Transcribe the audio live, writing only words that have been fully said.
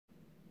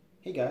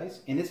Hey guys,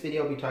 in this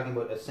video I'll be talking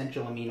about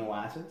essential amino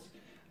acids.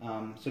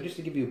 So just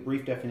to give you a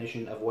brief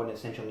definition of what an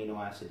essential amino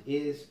acid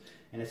is,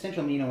 an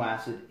essential amino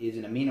acid is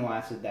an amino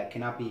acid that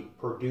cannot be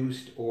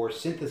produced or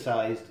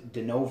synthesized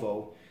de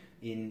novo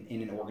in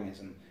an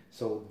organism.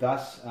 So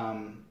thus,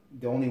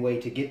 the only way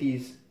to get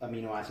these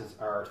amino acids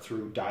are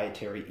through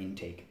dietary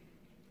intake.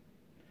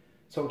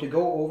 So to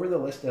go over the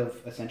list of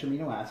essential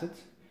amino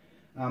acids,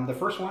 the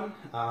first one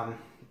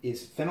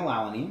is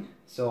phenylalanine.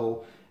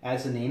 So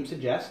as the name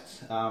suggests,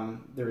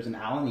 there's an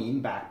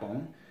alanine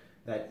backbone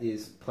that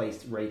is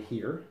placed right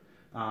here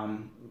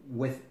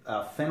with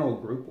a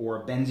phenyl group or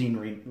a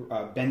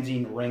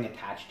benzene ring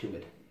attached to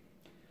it.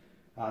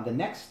 The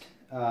next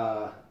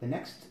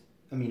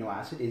amino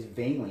acid is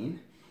valine.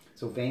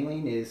 So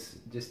valine is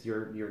just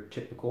your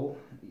typical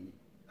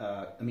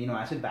amino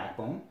acid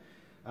backbone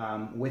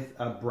with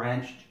a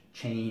branched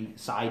chain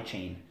side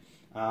chain.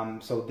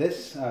 So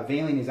this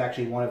valine is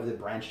actually one of the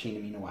branched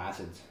chain amino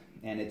acids,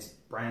 and its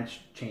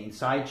branch chain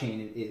side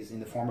chain is in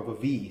the form of a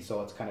V,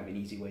 so it's kind of an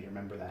easy way to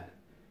remember that.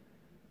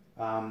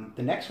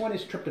 The next one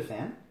is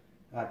tryptophan.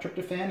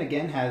 Tryptophan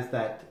again has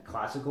that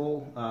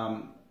classical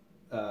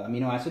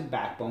amino acid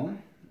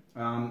backbone,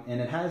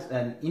 and it has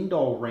an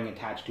indole ring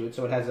attached to it,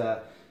 so it has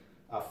a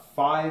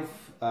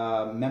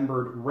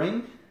five-membered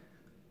ring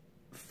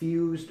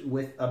fused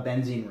with a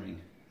benzene ring.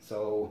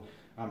 So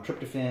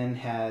tryptophan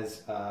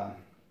has a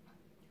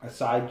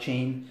side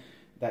chain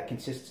that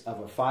consists of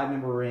a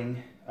five-member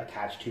ring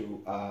attached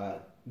to a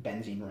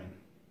benzene ring.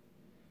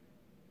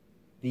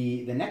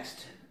 The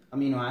next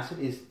amino acid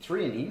is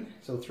threonine.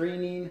 So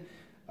threonine,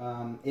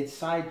 its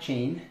side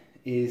chain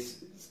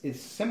is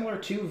similar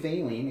to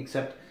valine,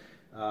 except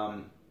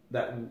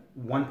that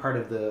one part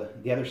of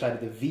the other side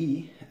of the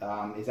V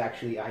is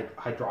actually a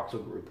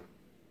hydroxyl group.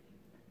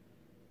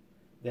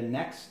 The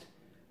next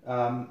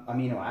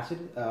amino acid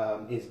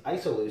is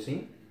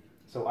isoleucine.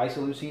 So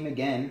isoleucine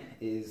again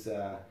is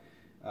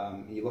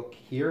you look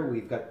here,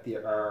 we've got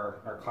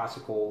our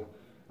classical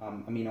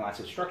amino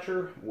acid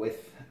structure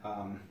with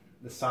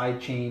the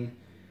side chain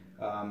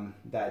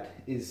that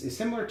is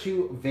similar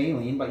to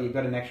valine, but you've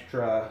got an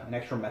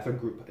extra methyl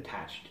group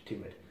attached to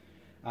it.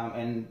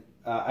 And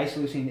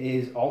isoleucine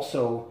is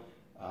also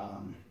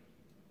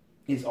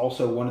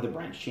one of the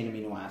branched chain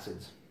amino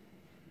acids.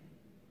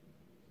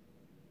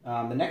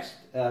 The next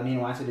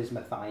amino acid is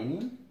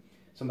methionine.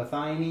 So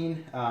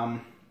methionine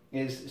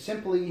is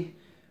simply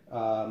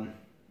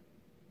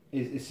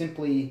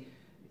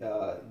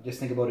just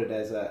think about it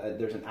as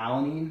there's an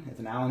alanine. It's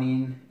an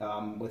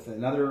alanine with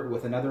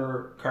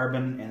another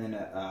carbon and then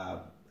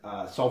a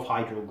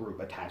sulfhydryl group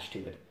attached to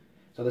it.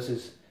 So this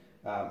is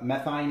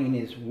methionine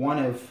is one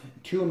of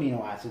two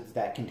amino acids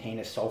that contain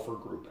a sulfur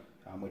group,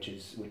 which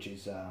is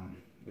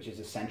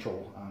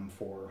essential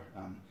for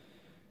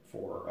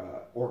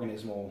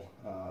organismal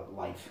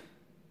life.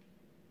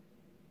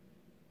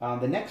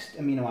 The next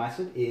amino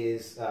acid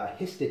is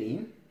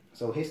histidine.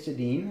 So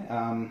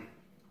histidine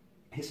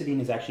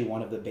is actually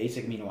one of the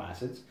basic amino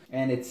acids,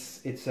 and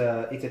it's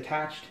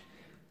attached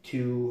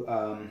to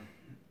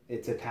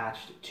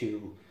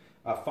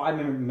a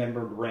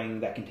five-membered ring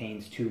that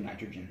contains two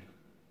nitrogen.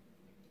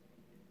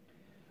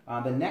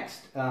 The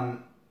next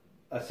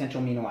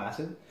essential amino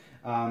acid,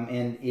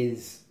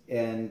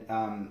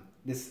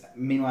 this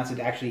amino acid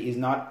actually is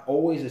not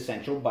always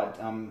essential, but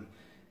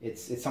it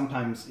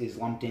sometimes is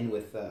lumped in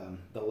with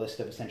the list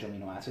of essential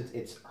amino acids.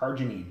 It's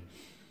arginine.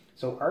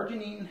 So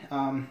arginine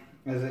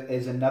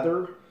is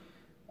another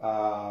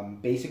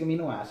basic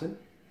amino acid,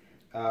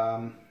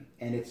 and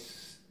it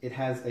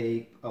has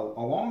a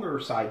longer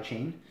side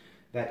chain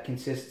that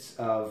consists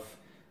of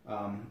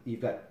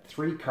you've got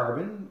three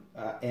carbon,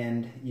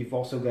 and you've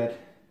also got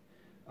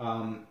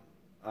kind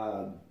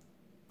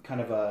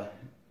of a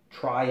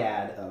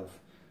triad of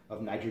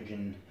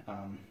nitrogen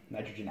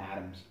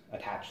atoms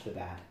attached to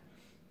that.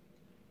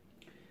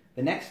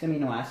 The next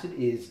amino acid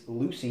is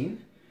leucine.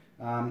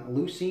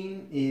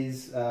 Leucine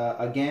is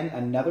again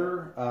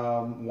another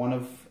one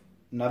of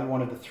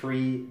the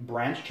three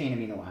branched chain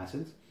amino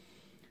acids,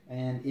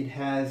 and it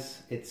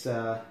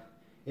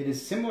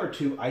is similar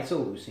to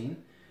isoleucine,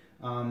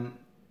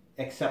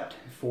 except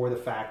for the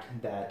fact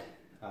that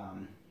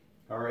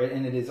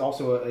it is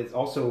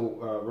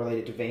also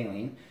related to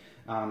valine,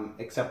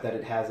 except that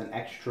it has an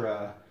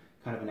extra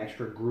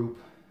group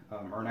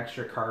or an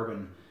extra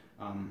carbon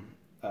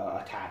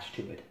attached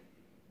to it.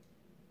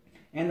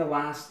 And the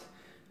last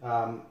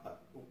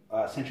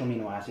essential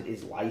amino acid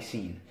is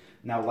lysine.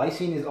 Now,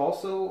 lysine is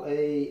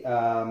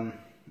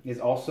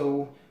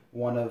also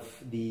one of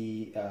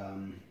the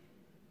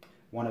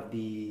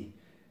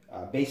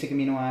basic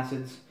amino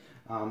acids.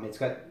 It's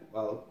got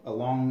a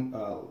long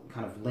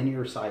kind of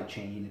linear side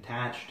chain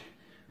attached,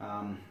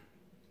 as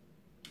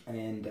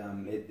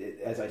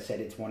I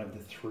said, it's one of the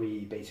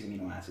three basic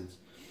amino acids,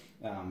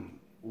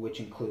 which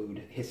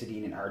include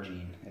histidine and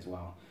arginine as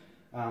well.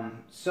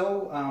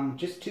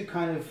 Just to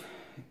kind of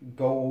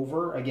go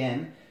over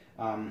again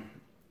some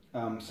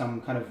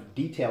kind of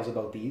details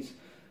about these.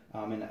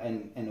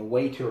 and a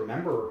way to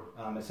remember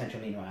essential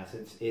amino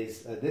acids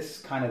is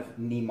this kind of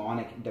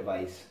mnemonic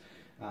device,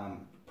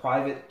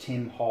 Private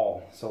Tim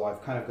Hall. So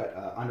I've kind of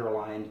got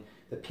underlined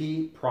the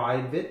P,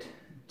 Private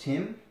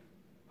Tim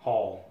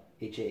Hall,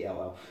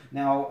 Hall.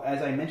 Now,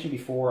 as I mentioned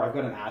before, I've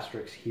got an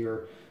asterisk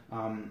here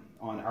on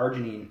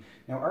arginine.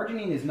 Now,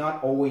 arginine is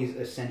not always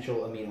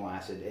essential amino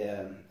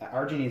acid.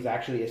 Arginine is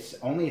actually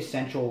only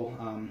essential,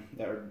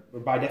 or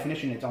by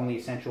definition, it's only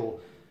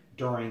essential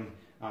during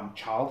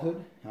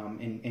childhood,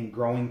 in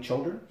growing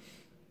children,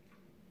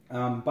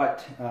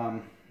 but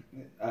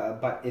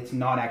it's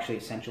not actually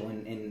essential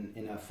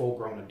in a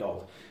full-grown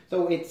adult.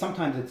 So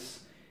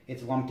sometimes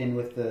it's lumped in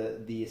with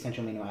the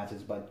essential amino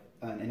acids, but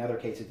in other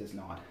cases it's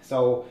not.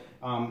 So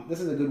this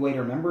is a good way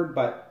to remember it.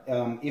 But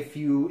if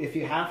you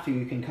have to,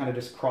 you can kind of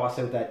just cross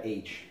out that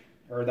H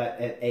or that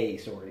A.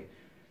 Sorry.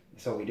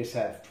 So we just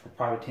have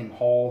Private Tim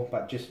Hall,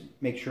 but just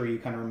make sure you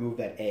kind of remove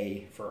that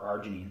A for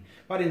arginine.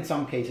 But in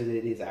some cases,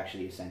 it is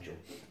actually essential.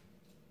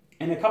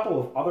 And a couple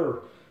of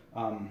other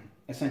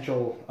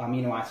essential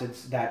amino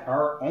acids that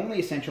are only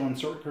essential in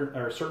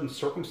certain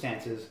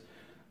circumstances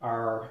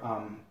are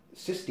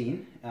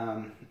cysteine.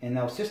 And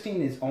now cysteine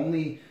is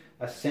only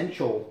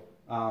essential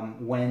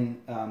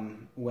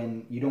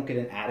when you don't get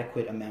an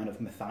adequate amount of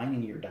methionine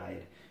in your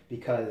diet,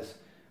 because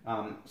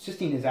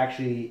cysteine is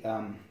actually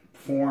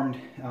formed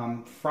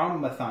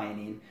from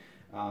methionine,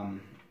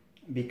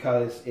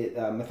 because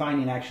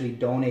methionine actually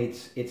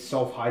donates its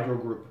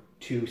sulfhydryl group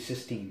to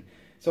cysteine.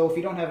 So if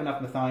you don't have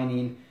enough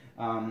methionine,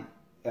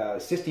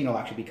 cysteine will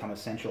actually become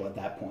essential at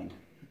that point.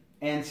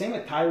 And same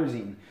with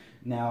tyrosine.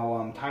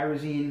 Now,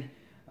 tyrosine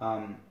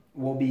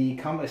will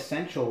become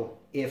essential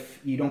if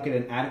you don't get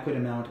an adequate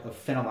amount of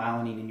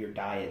phenylalanine in your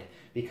diet,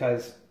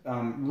 because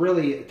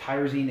really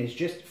tyrosine is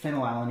just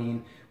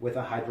phenylalanine with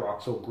a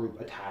hydroxyl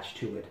group attached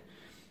to it.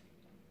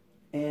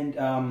 And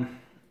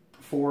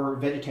for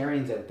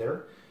vegetarians out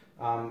there,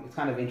 it's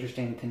kind of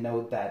interesting to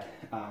note that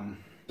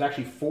there's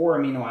actually 4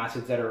 amino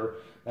acids that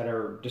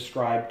are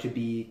described to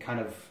be kind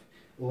of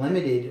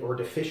limited or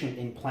deficient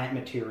in plant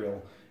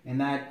material,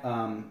 and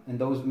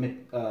those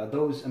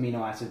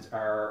amino acids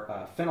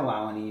are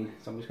phenylalanine.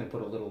 So I'm just going to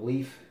put a little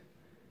leaf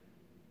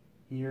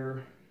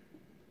here.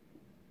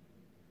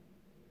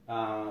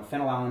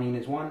 Phenylalanine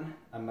is one.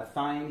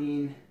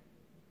 Methionine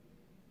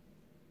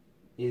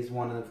is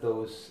one of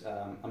those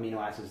amino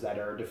acids that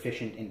are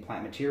deficient in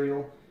plant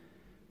material.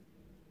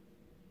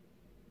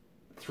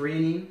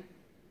 Threonine,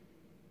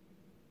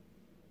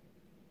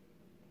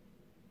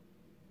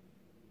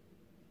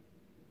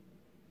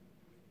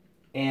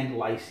 and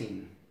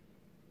lysine.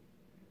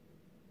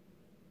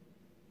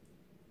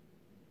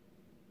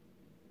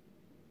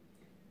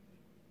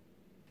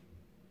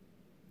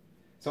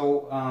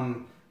 So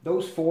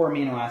those 4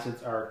 amino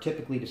acids are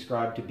typically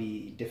described to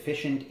be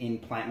deficient in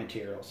plant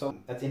material. So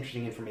that's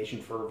interesting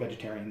information for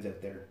vegetarians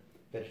out there,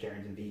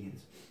 vegetarians and vegans.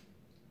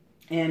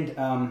 And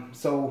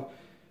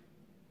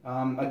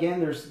again,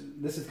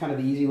 this is kind of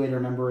the easy way to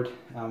remember it.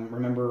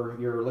 Remember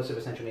your list of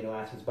essential amino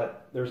acids,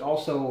 but there's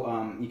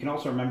also, you can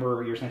also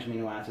remember your essential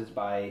amino acids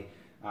by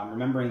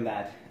remembering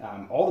that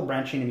all the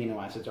branched-chain amino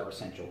acids are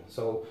essential.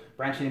 So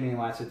branched-chain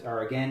amino acids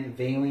are, again,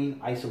 valine,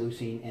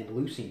 isoleucine, and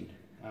leucine.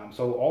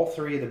 So all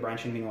 3 of the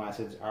branched-chain amino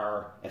acids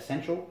are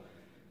essential.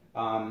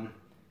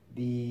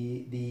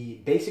 The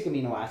basic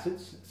amino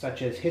acids,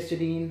 such as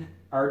histidine,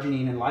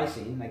 arginine, and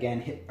lysine,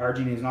 again,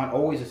 arginine is not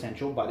always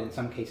essential, but in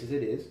some cases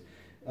it is.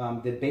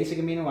 The basic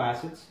amino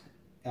acids,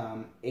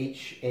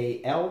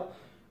 HAL,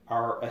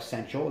 are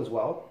essential as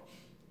well.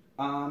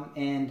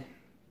 And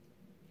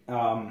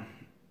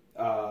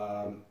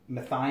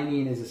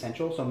methionine is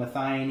essential. So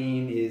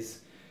methionine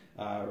is,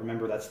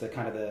 remember, that's the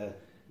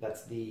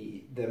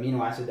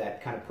amino acid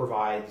that kind of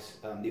provides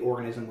the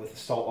organism with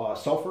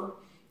sulfur.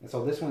 And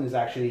so this one is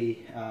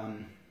actually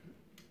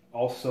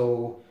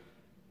also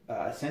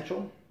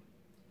essential.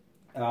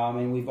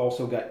 And we've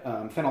also got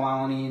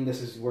phenylalanine.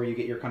 This is where you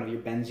get your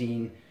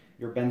benzene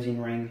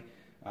ring.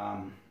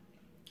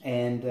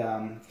 And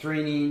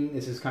threonine,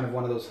 this is kind of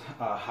one of those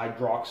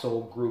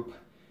hydroxyl group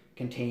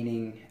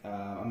containing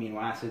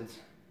amino acids.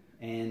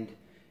 And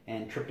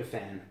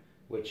tryptophan,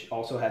 which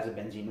also has a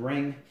benzene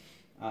ring,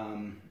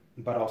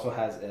 but also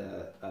has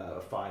a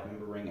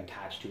 5-member ring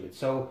attached to it.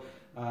 So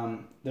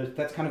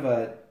that's kind of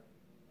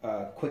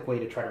a quick way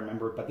to try to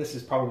remember, but this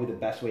is probably the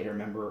best way to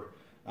remember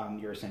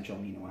your essential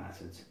amino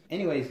acids.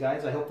 Anyways,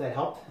 guys, I hope that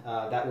helped.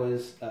 That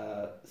was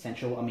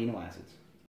essential amino acids.